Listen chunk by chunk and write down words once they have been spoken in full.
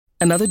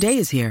Another day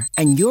is here,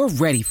 and you're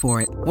ready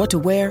for it. What to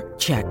wear?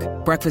 Check.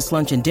 Breakfast,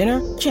 lunch, and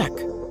dinner? Check.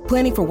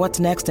 Planning for what's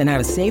next and how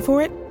to save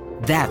for it?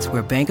 That's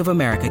where Bank of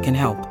America can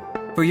help.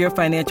 For your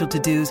financial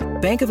to-dos,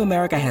 Bank of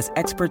America has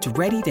experts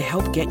ready to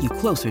help get you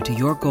closer to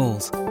your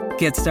goals.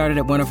 Get started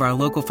at one of our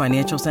local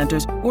financial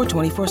centers or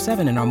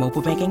 24/7 in our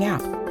mobile banking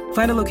app.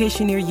 Find a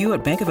location near you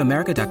at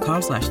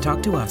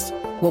bankofamerica.com/talktous.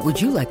 What would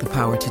you like the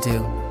power to do?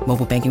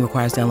 Mobile banking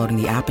requires downloading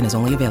the app and is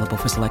only available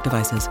for select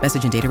devices.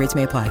 Message and data rates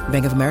may apply.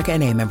 Bank of America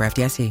N.A., member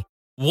FDIC.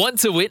 Want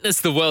to witness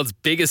the world's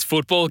biggest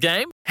football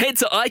game? Head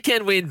to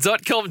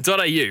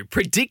iCanWin.com.au,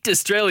 predict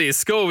Australia's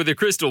score with a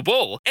crystal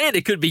ball, and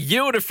it could be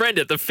you and a friend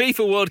at the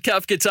FIFA World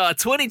Cup Qatar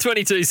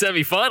 2022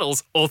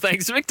 semi-finals, all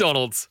thanks to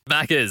McDonald's.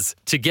 Maccas,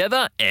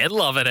 together and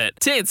loving it.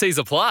 TNCs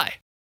apply.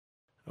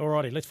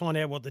 Alrighty, let's find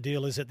out what the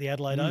deal is at the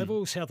Adelaide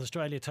Oval. South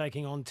Australia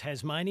taking on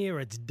Tasmania.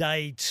 It's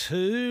day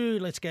 2.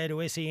 Let's go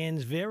to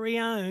SEN's very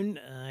own.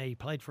 He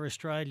played for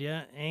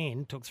Australia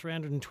and took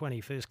 320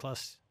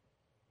 first-class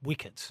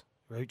wickets.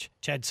 Rooch,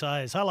 Chad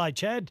Sayers. Hello,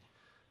 Chad.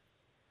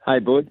 Hey,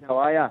 bud. How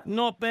are you?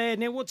 Not bad.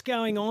 Now, what's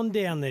going on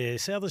down there?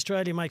 South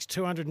Australia makes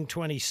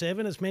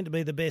 227. It's meant to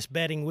be the best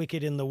batting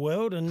wicket in the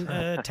world, and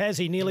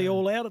Tassie nearly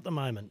all out at the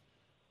moment.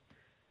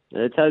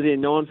 Tassie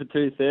 9 for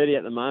 230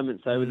 at the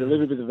moment, so with a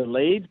little bit of a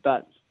lead,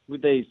 but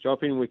with these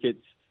dropping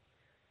wickets,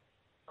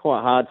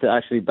 quite hard to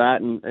actually bat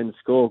and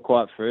score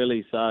quite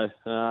freely. So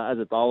as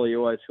a bowler,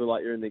 you always feel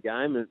like you're in the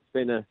game. It's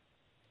been a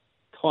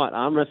tight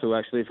arm wrestle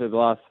actually for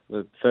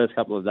the first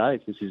couple of days,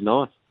 which is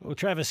nice. Well,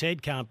 Travis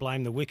Head can't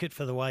blame the wicket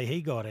for the way he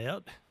got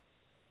out.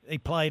 He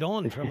played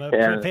on from a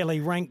fairly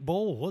ranked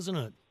ball, wasn't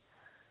it?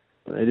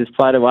 He just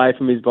played away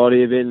from his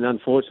body a bit, and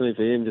unfortunately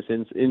for him, just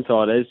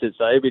inside edged it.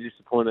 So he'll be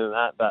disappointed in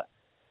that, but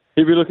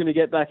he'll be looking to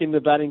get back in the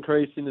batting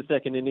crease in the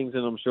second innings,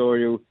 and I'm sure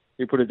he'll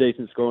put a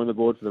decent score on the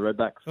board for the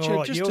Redbacks.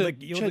 Right,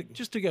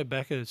 just to go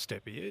back a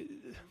step here,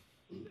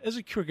 as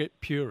a cricket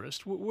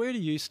purist, where do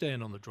you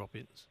stand on the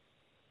drop-ins?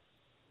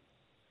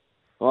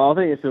 Well, I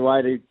think it's the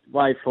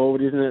way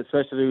forward, isn't it?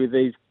 Especially with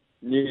these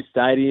new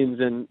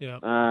stadiums and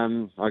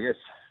I guess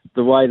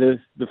the way the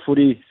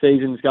footy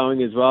season's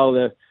going as well.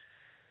 They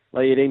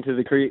lead into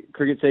the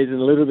cricket season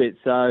a little bit.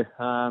 So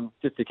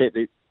just to keep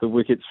the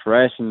wickets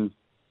fresh, and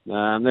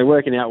they're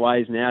working out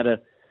ways now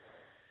to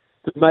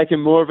make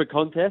them more of a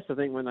contest. I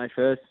think when they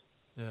first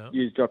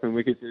used dropping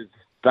wickets, it was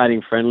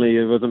batting friendly.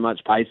 There wasn't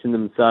much pace in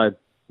them. So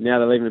now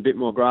they're leaving a bit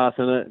more grass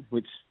on it,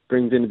 which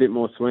brings in a bit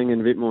more swing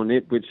and a bit more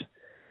nip, which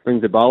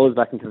brings the bowlers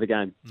back into the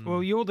game.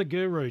 Well, you're the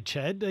guru,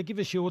 Chad. Give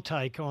us your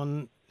take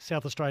on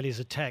South Australia's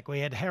attack. We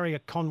had Harry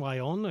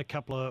Conway on a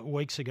couple of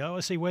weeks ago.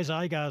 I see Wes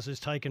Agars has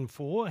taken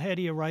 4. How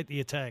do you rate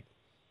the attack?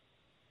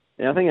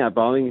 Yeah, I think our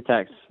bowling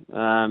attack's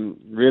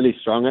really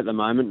strong at the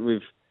moment. We've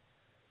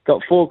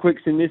got 4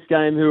 quicks in this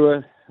game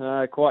who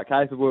are quite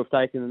capable of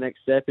taking the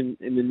next step in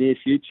the near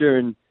future,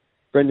 and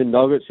Brendan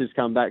Doggett has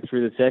come back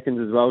through the seconds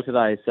as well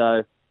today.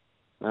 So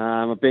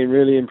I've been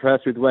really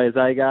impressed with Wes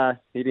Agar.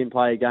 He didn't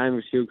play a game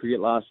of Shield cricket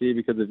last year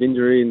because of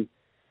injury, and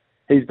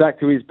he's back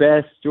to his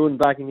best. Jordan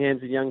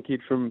Buckingham's a young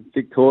kid from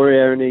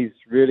Victoria, and he's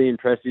really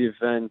impressive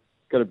and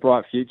got a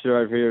bright future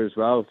over here as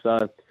well.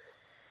 So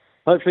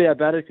hopefully our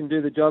batters can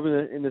do the job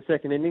in the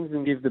second innings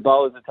and give the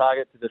bowlers a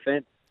target to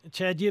defend.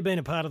 Chad, you've been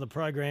a part of the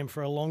program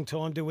for a long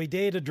time. Do we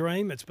dare to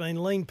dream? It's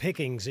been lean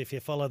pickings if you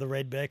follow the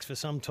Redbacks for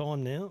some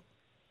time now.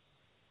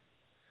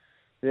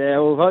 Yeah,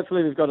 well,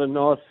 hopefully we've got a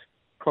nice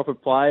crop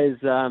of players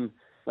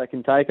that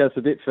can take us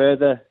a bit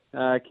further,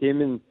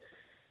 Kim, and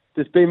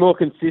just be more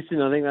consistent.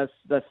 I think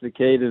that's the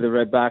key to the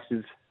Redbacks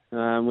is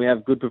we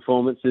have good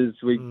performances.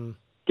 We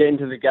get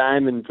into the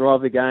game and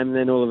drive the game, and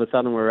then all of a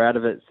sudden we're out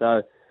of it.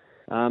 So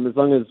as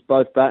long as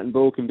both bat and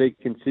ball can be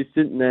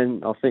consistent,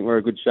 then I think we're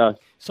a good show.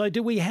 So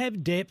do we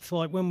have depth,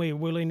 like when we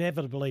will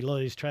inevitably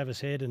lose Travis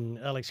Head and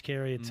Alex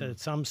Carey at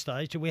some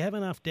stage? Do we have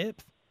enough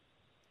depth?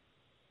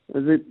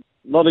 There's a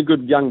lot of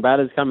good young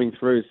batters coming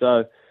through,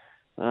 so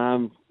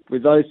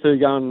with those two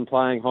going and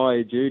playing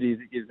higher duties,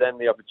 it gives them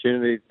the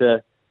opportunity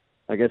to,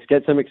 I guess,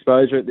 get some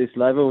exposure at this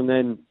level and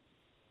then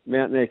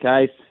mount their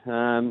case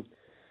to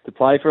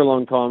play for a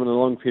long time and a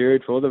long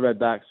period for the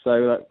Redbacks,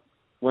 so that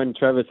when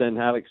Travis and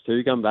Alex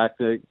too come back,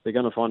 they're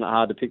going to find it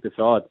hard to pick the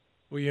side.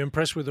 Were you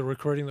impressed with the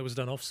recruiting that was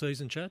done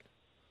off-season, Chad?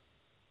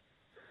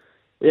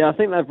 Yeah, I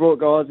think they've brought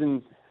guys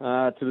in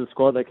to the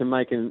squad that can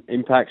make an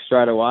impact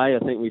straight away. I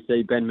think we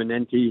see Ben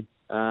Manenti,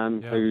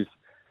 who's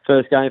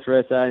first game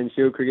for SA in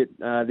Shield cricket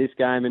this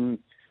game, and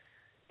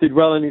did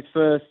well in his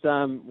first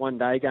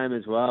one-day game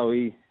as well.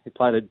 He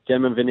played a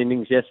gem of an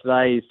innings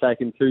yesterday. He's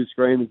taken 2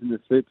 screamers in the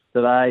slips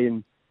today,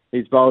 and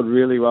he's bowled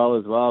really well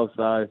as well.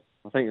 So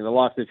I think the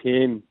likes of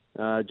him,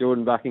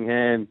 Jordan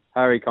Buckingham,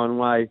 Harry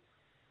Conway,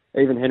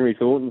 even Henry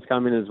Thornton's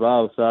come in as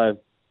well. So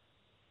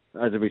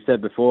as we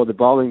said before, the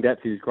bowling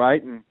depth is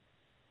great, and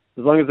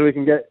as long as we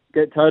can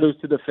get totals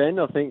to defend,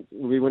 I think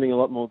we'll be winning a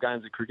lot more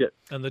games of cricket.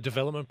 And the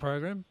development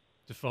program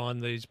to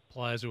find these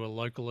players who are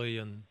locally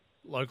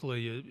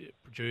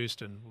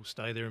produced and will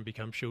stay there and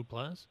become Shield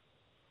players?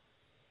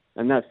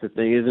 And that's the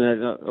thing, isn't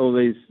it? All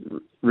these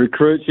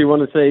recruits, you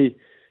want to see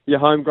your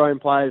homegrown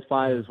players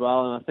play as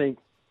well. And I think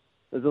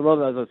there's a lot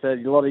of, as I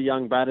said, a lot of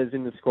young batters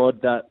in the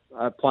squad that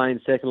are playing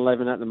second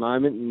 11 at the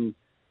moment. And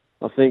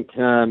I think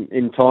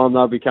in time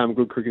they'll become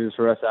good cricketers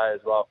for SA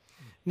as well.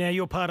 Now,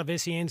 you're part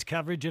of SEN's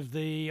coverage of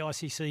the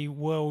ICC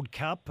World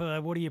Cup.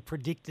 What are you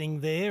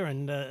predicting there?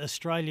 And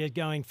Australia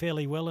going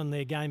fairly well in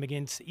their game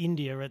against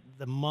India at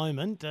the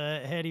moment.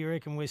 How do you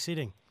reckon we're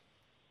sitting?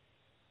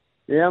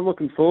 Yeah, I'm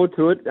looking forward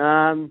to it. It's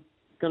going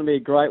to be a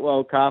great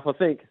World Cup. I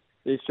think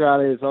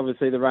Australia is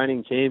obviously the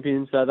reigning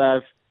champions, so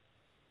they've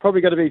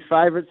probably got to be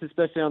favourites,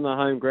 especially on the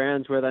home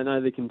grounds where they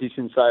know the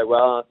conditions so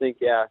well. I think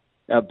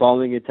our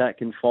bowling attack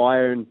can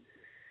fire and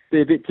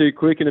be a bit too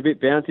quick and a bit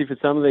bouncy for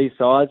some of these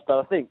sides, but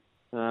I think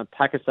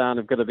Pakistan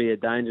have got to be a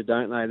danger,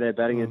 don't they? Their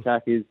batting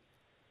attack is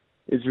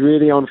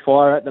really on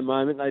fire at the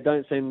moment. They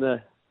don't seem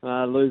to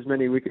lose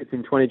many wickets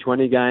in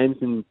 2020 games,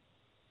 and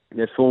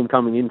their form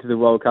coming into the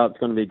World Cup is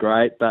going to be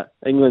great. But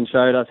England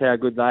showed us how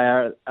good they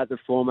are at the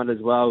format as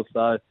well.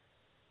 So,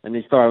 and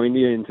you throw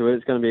India into it,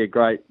 it's going to be a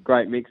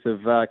great mix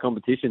of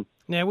competition.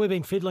 Now, we've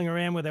been fiddling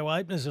around with our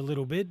openers a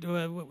little bit.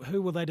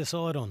 Who will they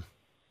decide on?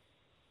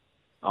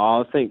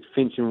 I think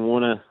Finch and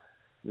Warner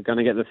are going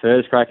to get the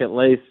first crack at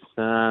least.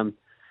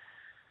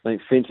 I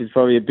think Finch is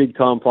probably a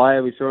big-time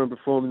player. We saw him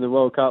perform in the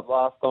World Cup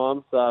last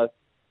time, so I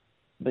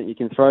think you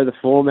can throw the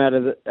form out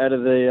of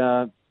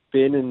the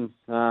bin, and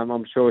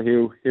I'm sure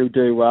he'll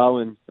do well.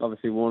 And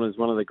obviously Warner's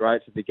one of the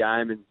greats of the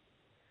game,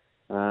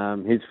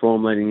 and his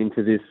form leading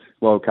into this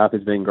World Cup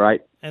has been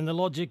great. And the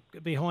logic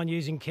behind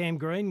using Cam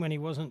Green when he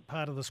wasn't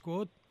part of the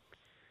squad?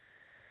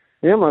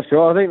 Yeah, I'm not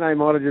sure. I think they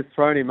might have just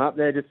thrown him up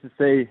there just to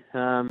see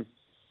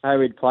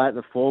how he'd play at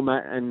the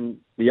format and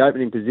the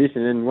opening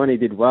position. And when he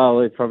did well,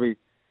 they probably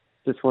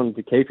just wanted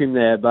to keep him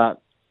there.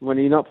 But when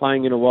you're not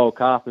playing in a World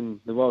Cup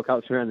and the World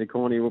Cup's around the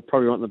corner, you will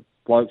probably want the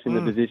blokes in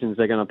the positions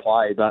they're going to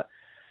play. But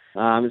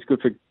it's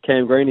good for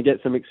Cam Green to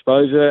get some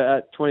exposure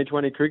at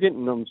 2020 cricket,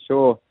 and I'm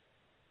sure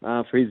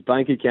for his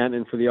bank account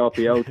and for the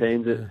IPL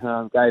teams,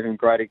 it gave him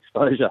great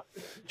exposure.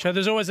 So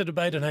there's always a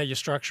debate on how you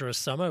structure a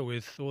summer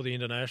with all the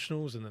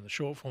internationals and then the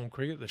short form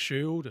cricket, the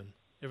Shield and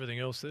everything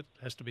else that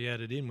has to be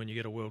added in when you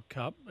get a World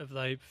Cup. Have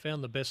they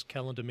found the best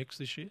calendar mix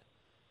this year?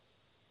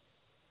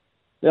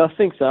 Yeah, I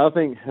think so. I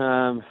think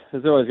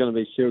there's always going to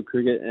be Shield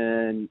cricket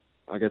and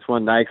I guess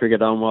one-day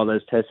cricket on while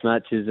there's test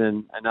matches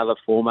and other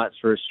formats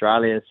for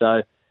Australia.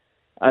 So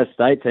as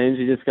state teams,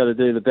 you just got to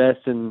do the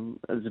best, and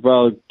as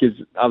well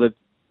gives other,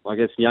 I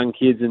guess, young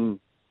kids and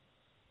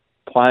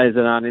players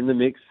that aren't in the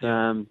mix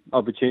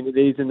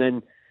opportunities. And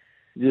then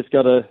you just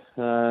got to,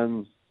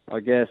 I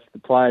guess, the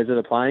players that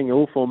are playing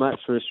all formats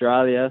for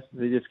Australia,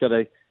 they just got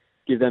to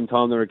give them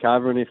time to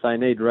recover. And if they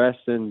need rest,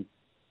 then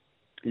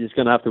you're just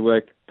going to have to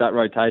work that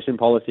rotation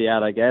policy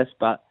out, I guess.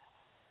 But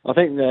I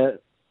think that,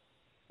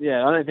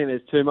 I don't think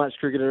there's too much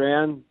cricket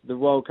around the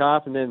World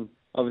Cup, and then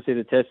obviously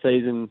the Test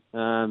season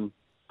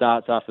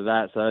starts after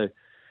that. So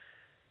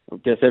I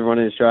guess everyone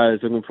in Australia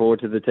is looking forward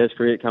to the Test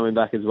cricket coming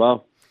back as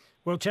well.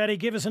 Well, Chatty,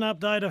 give us an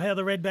update of how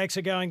the Redbacks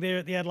are going there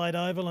at the Adelaide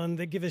Oval,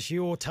 and give us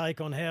your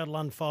take on how it'll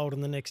unfold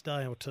in the next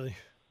day or two.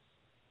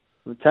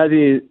 Well,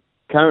 Tassie is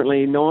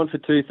currently 9 for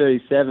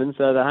 237,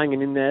 so they're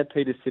hanging in there.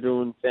 Peter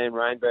Siddle and Sam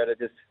Rainbird are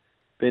just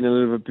been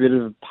a bit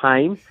of a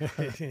pain.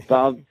 But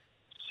I'm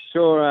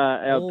sure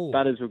our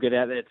batters will get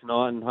out there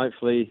tonight and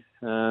hopefully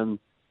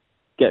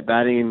get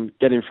batting and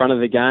get in front of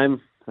the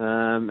game.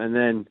 And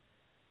then,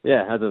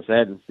 as I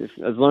said,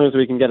 as long as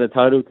we can get a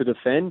total to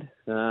defend,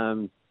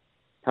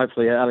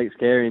 hopefully Alex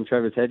Carey and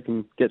Travis Head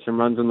can get some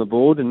runs on the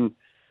board, and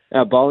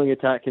our bowling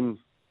attack can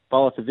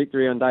bowl us a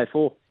victory on day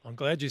 4. I'm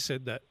glad you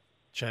said that,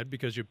 Chad,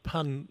 because your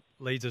pun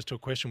leads us to a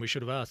question we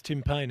should have asked.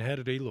 Tim Payne, how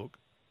did he look?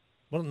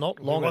 Well, not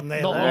long,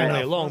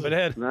 but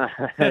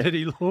how did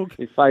he look?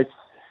 He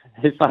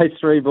faced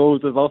 3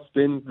 balls of off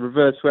spin,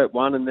 reverse swept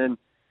one, and then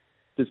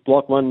just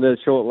blocked one to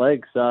short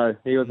leg. So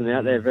he wasn't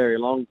out there very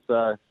long.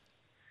 So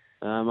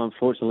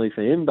unfortunately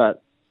for him,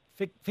 but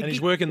and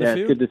he's working the field.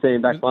 It's good to see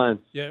him back playing.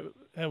 Yeah,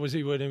 how was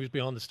he when he was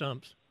behind the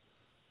stumps?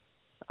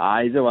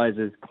 He's always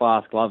a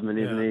class gloveman,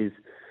 isn't he?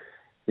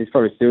 He's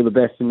probably still the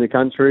best in the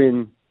country,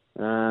 and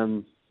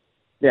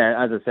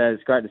as I said,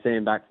 it's great to see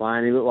him back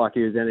playing. He looked like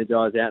he was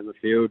energised out in the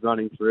field,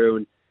 running through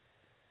and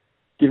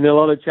giving a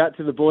lot of chat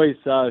to the boys.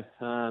 So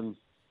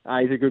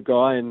he's a good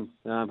guy, and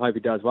hope he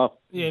does well.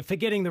 Yeah,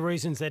 forgetting the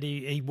reasons that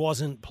he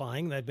wasn't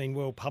playing, they've been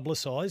well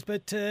publicised.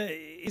 But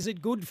is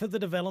it good for the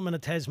development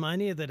of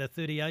Tasmania that a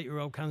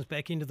 38-year-old comes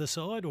back into the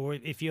side? Or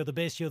if you're the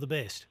best, you're the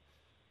best?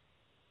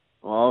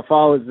 Well, if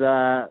I was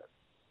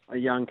a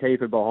young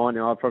keeper behind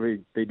him, I'd probably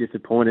be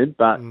disappointed.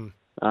 But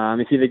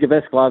if you're the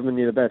best gloveman,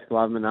 you're the best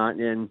gloveman, aren't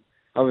you? And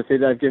obviously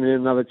they've given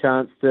him another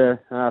chance to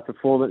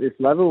perform at this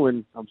level,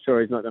 and I'm sure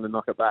he's not going to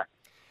knock it back.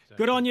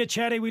 Good on you,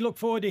 Chatty. We look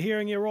forward to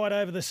hearing you right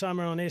over the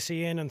summer on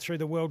SEN and through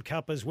the World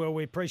Cup as well.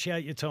 We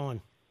appreciate your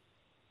time.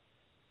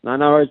 No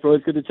worries,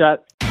 boys. Good to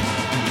chat.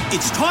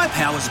 It's Tyre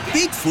Power's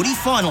Big Footy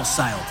Final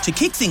Sale. To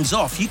kick things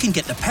off, you can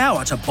get the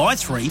power to buy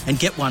 3 and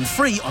get 1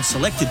 free on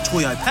selected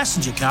Toyo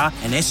passenger car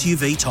and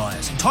SUV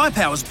tyres. Tyre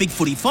Power's Big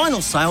Footy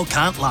Final Sale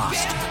can't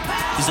last.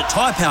 Visit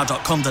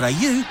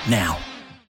tyrepower.com.au now.